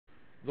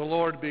The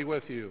Lord be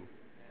with you.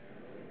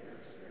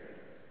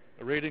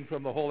 A reading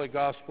from the Holy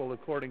Gospel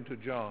according to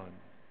John.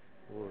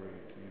 Glory to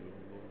you,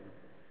 O Lord.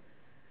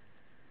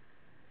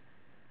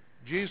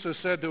 Jesus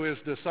said to his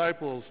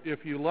disciples,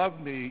 "If you love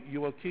me, you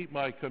will keep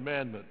my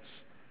commandments,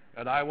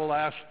 and I will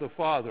ask the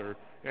Father,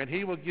 and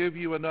he will give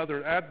you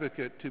another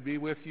advocate to be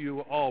with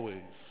you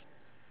always.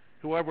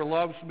 Whoever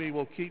loves me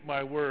will keep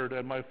my word,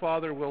 and my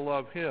Father will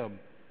love him,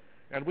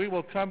 and we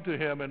will come to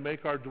him and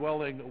make our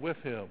dwelling with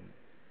him.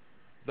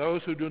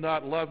 Those who do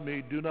not love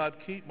me do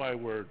not keep my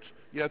words,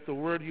 yet the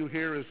word you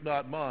hear is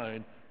not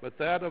mine, but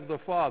that of the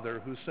Father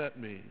who sent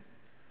me.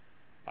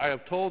 I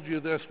have told you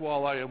this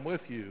while I am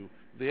with you.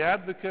 The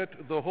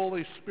Advocate, the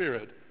Holy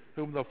Spirit,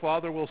 whom the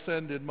Father will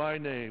send in my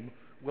name,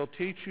 will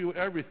teach you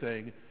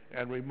everything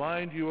and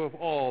remind you of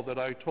all that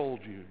I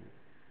told you."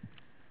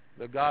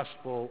 The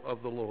Gospel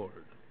of the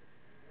Lord.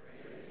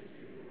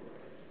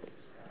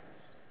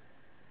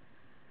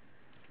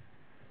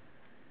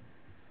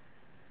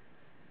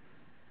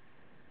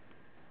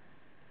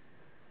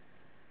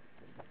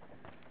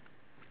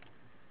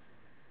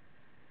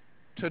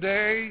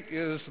 Today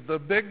is the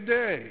big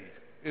day.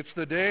 It's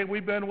the day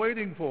we've been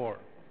waiting for.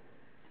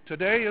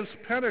 Today is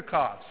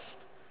Pentecost,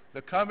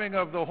 the coming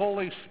of the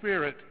Holy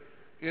Spirit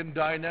in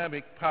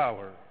dynamic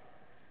power.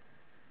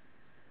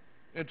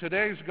 In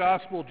today's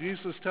gospel,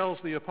 Jesus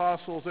tells the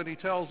apostles, and he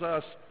tells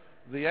us,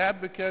 the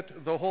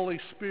Advocate, the Holy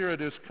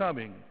Spirit, is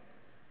coming.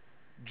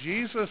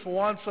 Jesus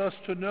wants us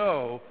to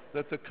know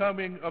that the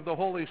coming of the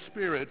Holy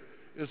Spirit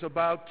is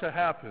about to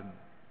happen.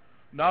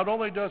 Not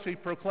only does he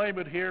proclaim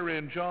it here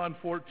in John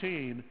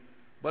 14,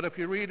 but if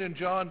you read in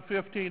John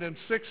 15 and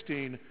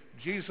 16,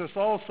 Jesus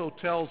also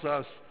tells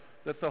us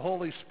that the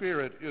Holy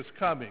Spirit is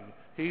coming.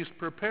 He's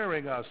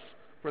preparing us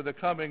for the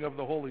coming of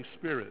the Holy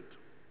Spirit.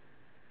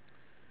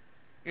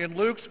 In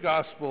Luke's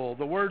Gospel,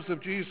 the words of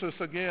Jesus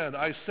again,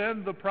 "I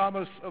send the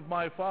promise of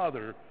my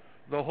Father,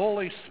 the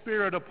Holy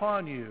Spirit,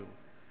 upon you,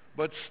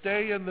 but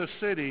stay in the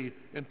city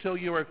until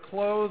you are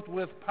clothed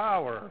with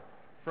power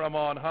from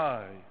on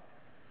high."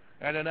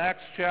 And in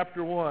Acts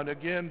chapter 1,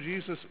 again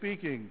Jesus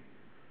speaking,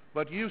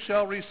 "But you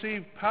shall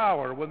receive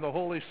power when the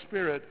Holy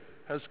Spirit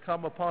has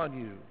come upon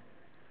you."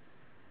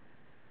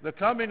 The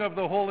coming of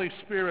the Holy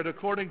Spirit,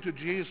 according to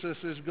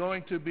Jesus, is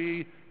going to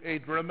be a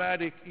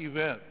dramatic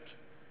event.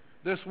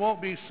 This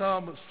won't be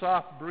some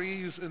soft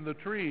breeze in the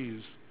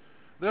trees.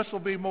 This will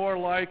be more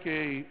like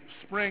a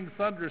spring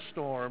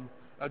thunderstorm,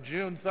 a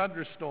June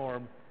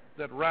thunderstorm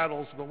that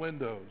rattles the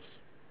windows.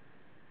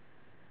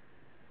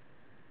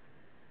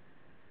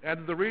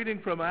 And the reading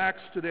from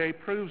Acts today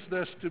proves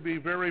this to be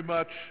very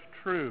much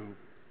true.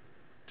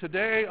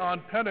 Today on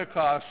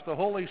Pentecost, the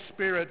Holy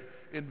Spirit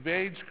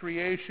invades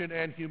creation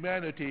and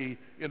humanity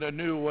in a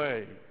new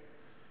way.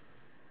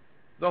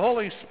 The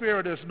Holy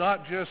Spirit is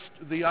not just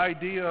the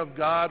idea of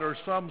God or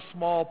some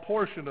small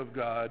portion of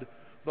God.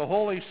 The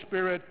Holy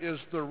Spirit is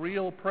the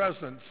real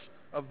presence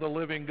of the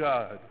living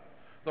God.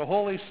 The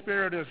Holy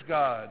Spirit is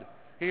God.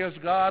 He is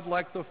God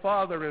like the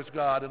Father is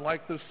God and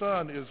like the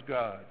Son is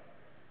God.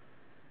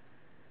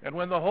 And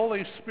when the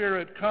Holy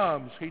Spirit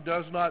comes, he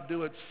does not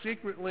do it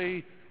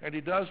secretly, and he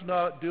does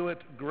not do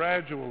it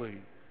gradually.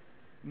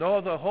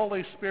 No, the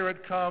Holy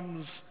Spirit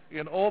comes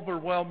in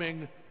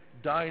overwhelming,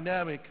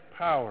 dynamic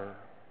power.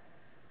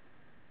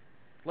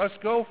 Let's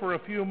go for a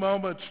few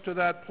moments to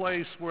that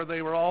place where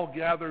they were all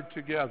gathered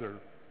together.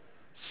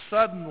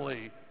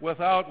 Suddenly,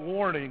 without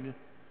warning,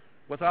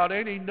 without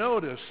any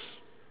notice,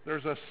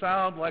 there's a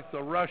sound like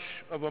the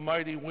rush of a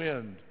mighty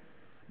wind.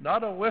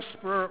 Not a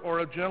whisper or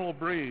a gentle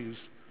breeze,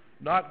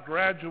 not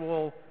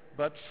gradual,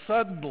 but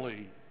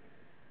suddenly,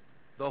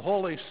 the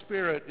Holy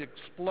Spirit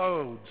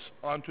explodes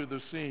onto the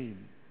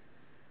scene.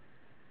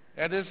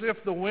 And as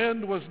if the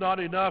wind was not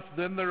enough,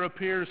 then there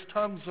appears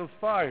tongues of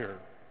fire.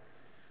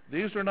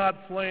 These are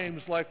not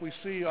flames like we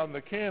see on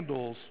the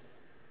candles.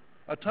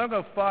 A tongue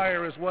of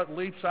fire is what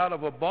leaps out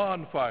of a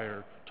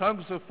bonfire.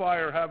 Tongues of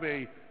fire have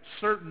a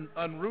certain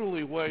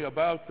unruly way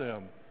about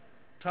them.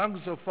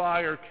 Tongues of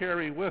fire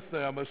carry with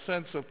them a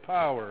sense of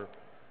power,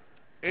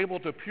 able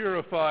to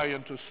purify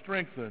and to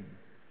strengthen.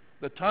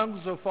 The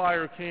tongues of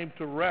fire came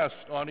to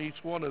rest on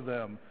each one of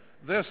them.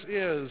 This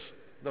is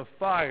the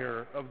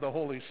fire of the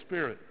Holy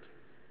Spirit.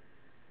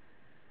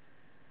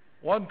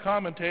 One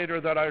commentator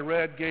that I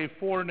read gave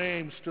 4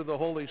 names to the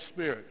Holy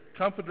Spirit: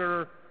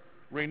 Comforter,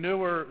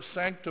 Renewer,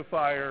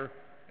 Sanctifier,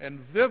 and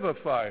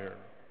Vivifier.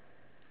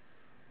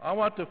 I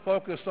want to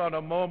focus on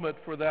a moment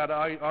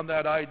on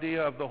that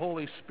idea of the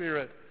Holy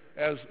Spirit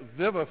as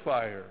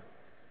vivifier.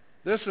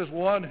 This is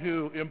one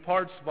who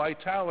imparts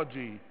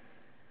vitality,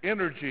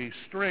 energy,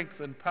 strength,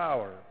 and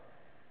power.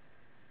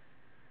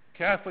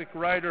 Catholic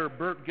writer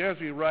Bert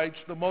Gezi writes,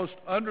 "The most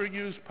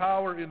underused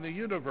power in the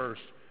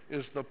universe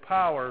is the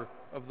power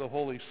of the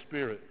Holy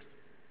Spirit."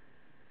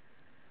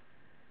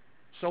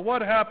 So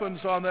what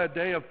happens on that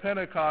day of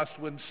Pentecost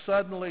when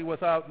suddenly,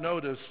 without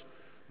notice,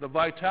 the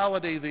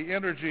vitality, the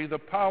energy, the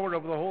power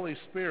of the Holy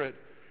Spirit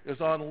is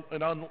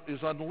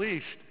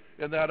unleashed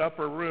in that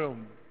upper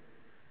room?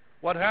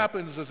 What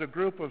happens is a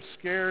group of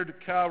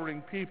scared,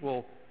 cowering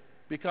people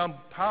become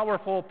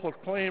powerful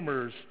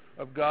proclaimers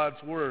of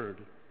God's word.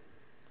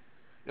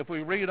 If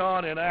we read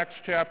on in Acts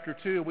chapter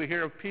 2, we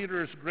hear of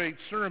Peter's great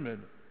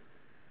sermon,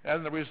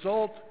 and the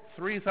result,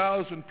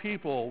 3,000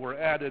 people were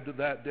added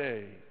that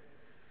day.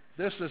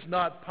 This is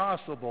not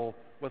possible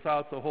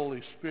without the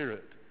Holy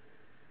Spirit.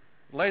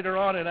 Later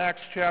on in Acts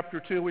chapter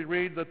 2, we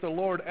read that the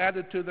Lord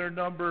added to their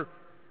number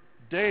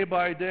day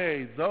by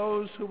day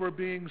those who were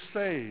being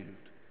saved.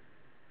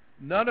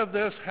 None of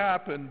this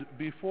happened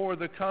before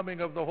the coming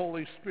of the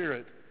Holy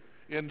Spirit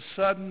in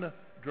sudden,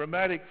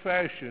 dramatic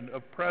fashion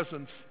of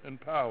presence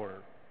and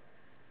power.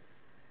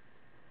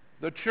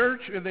 The church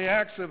in the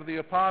Acts of the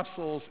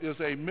Apostles is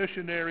a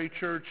missionary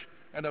church,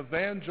 an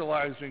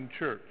evangelizing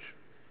church,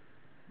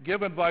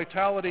 given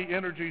vitality,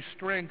 energy,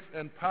 strength,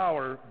 and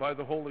power by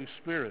the Holy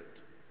Spirit.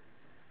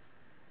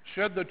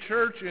 Should the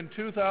church in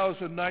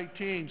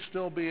 2019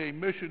 still be a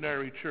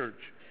missionary church,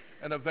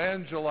 an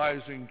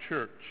evangelizing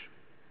church?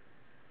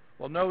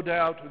 Well, no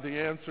doubt the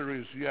answer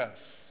is yes.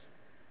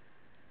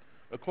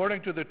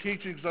 According to the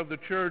teachings of the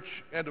church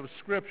and of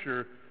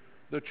Scripture,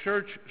 the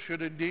church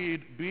should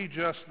indeed be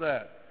just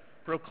that,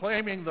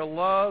 proclaiming the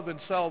love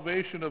and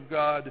salvation of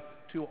God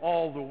to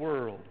all the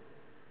world.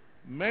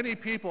 Many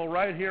people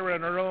right here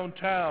in our own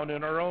town,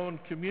 in our own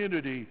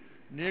community,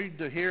 need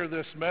to hear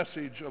this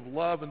message of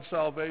love and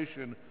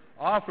salvation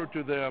offered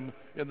to them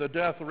in the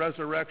death,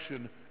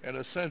 resurrection, and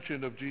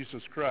ascension of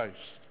Jesus Christ.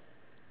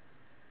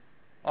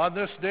 On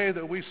this day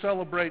that we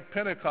celebrate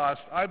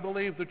Pentecost, I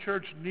believe the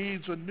church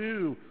needs a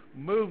new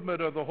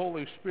movement of the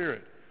Holy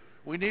Spirit.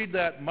 We need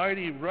that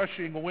mighty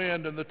rushing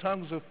wind and the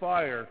tongues of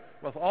fire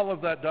with all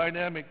of that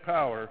dynamic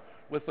power,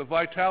 with the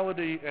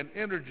vitality and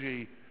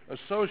energy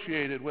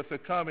associated with the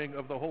coming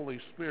of the Holy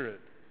Spirit.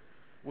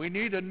 We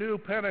need a new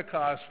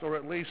Pentecost, or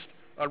at least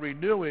a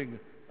renewing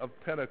of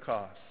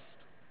Pentecost.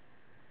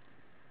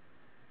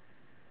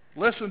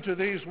 Listen to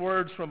these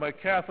words from a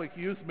Catholic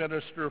youth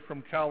minister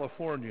from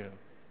California.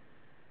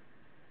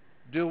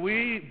 Do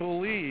we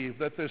believe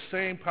that this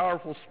same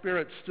powerful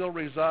Spirit still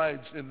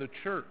resides in the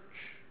church?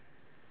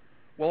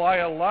 Will I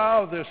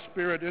allow this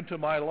Spirit into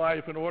my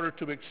life in order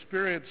to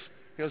experience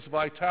His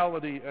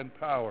vitality and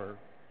power?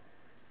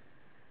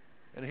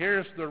 And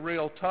here's the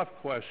real tough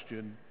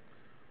question.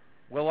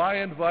 Will I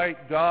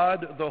invite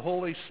God, the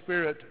Holy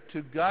Spirit,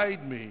 to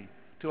guide me,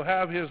 to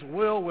have His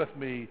will with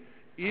me,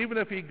 even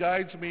if He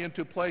guides me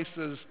into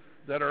places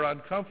that are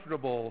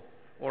uncomfortable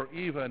or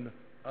even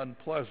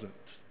unpleasant?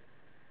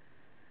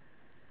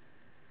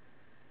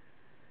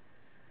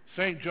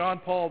 St. John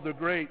Paul the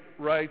Great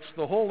writes,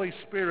 "The Holy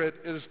Spirit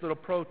is the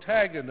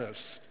protagonist,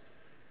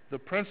 the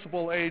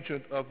principal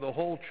agent of the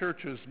whole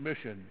church's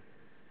mission."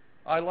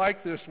 I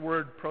like this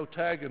word,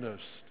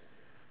 protagonist.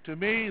 To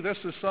me, this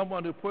is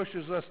someone who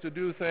pushes us to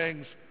do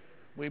things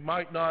we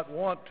might not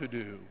want to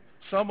do,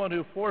 someone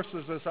who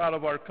forces us out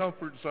of our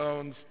comfort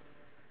zones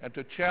and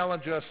to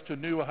challenge us to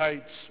new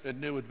heights and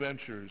new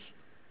adventures.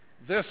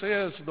 This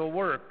is the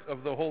work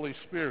of the Holy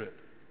Spirit.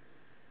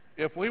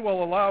 If we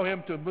will allow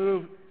Him to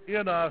move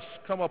in us,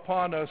 come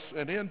upon us,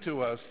 and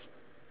into us,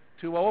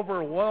 to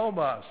overwhelm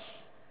us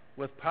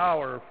with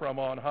power from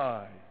on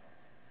high.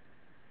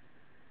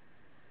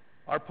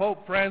 Our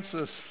Pope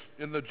Francis,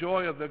 in the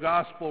Joy of the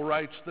Gospel,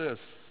 writes this: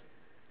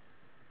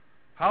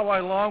 "How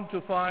I long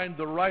to find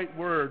the right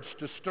words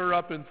to stir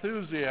up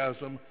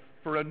enthusiasm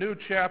for a new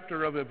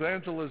chapter of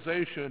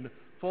evangelization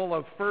full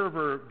of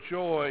fervor,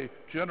 joy,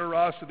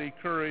 generosity,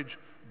 courage,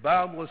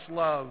 boundless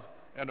love,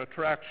 and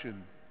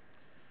attraction.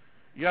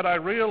 Yet I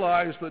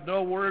realize that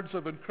no words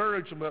of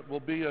encouragement will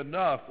be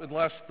enough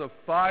unless the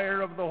fire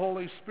of the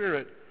Holy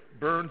Spirit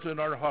burns in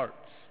our hearts.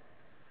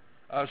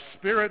 A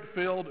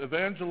Spirit-filled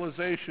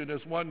evangelization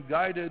is one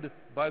guided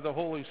by the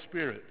Holy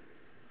Spirit,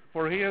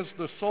 for He is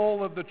the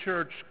soul of the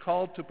church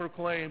called to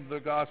proclaim the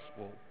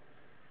gospel.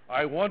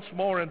 I once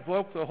more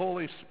invoke the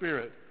Holy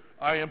Spirit.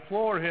 I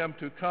implore Him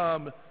to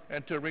come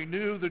and to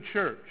renew the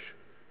church,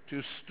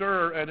 to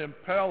stir and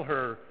impel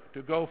her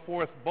to go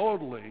forth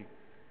boldly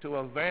to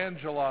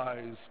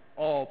evangelize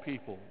all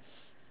peoples."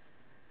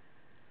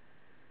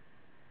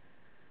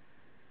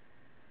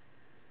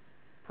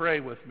 Pray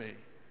with me.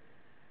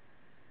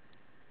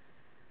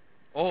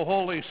 O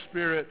Holy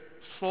Spirit,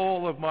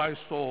 soul of my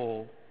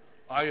soul,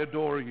 I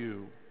adore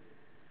You.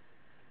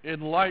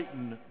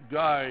 Enlighten,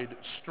 guide,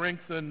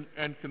 strengthen,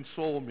 and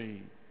console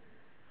me.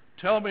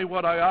 Tell me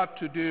what I ought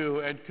to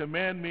do and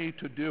command me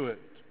to do it.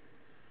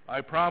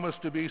 I promise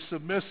to be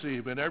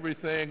submissive in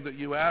everything that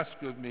You ask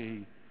of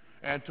me,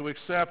 and to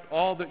accept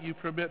all that You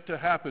permit to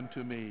happen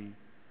to me.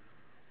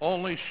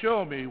 Only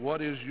show me what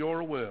is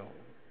Your will.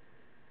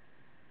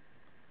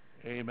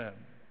 Amen.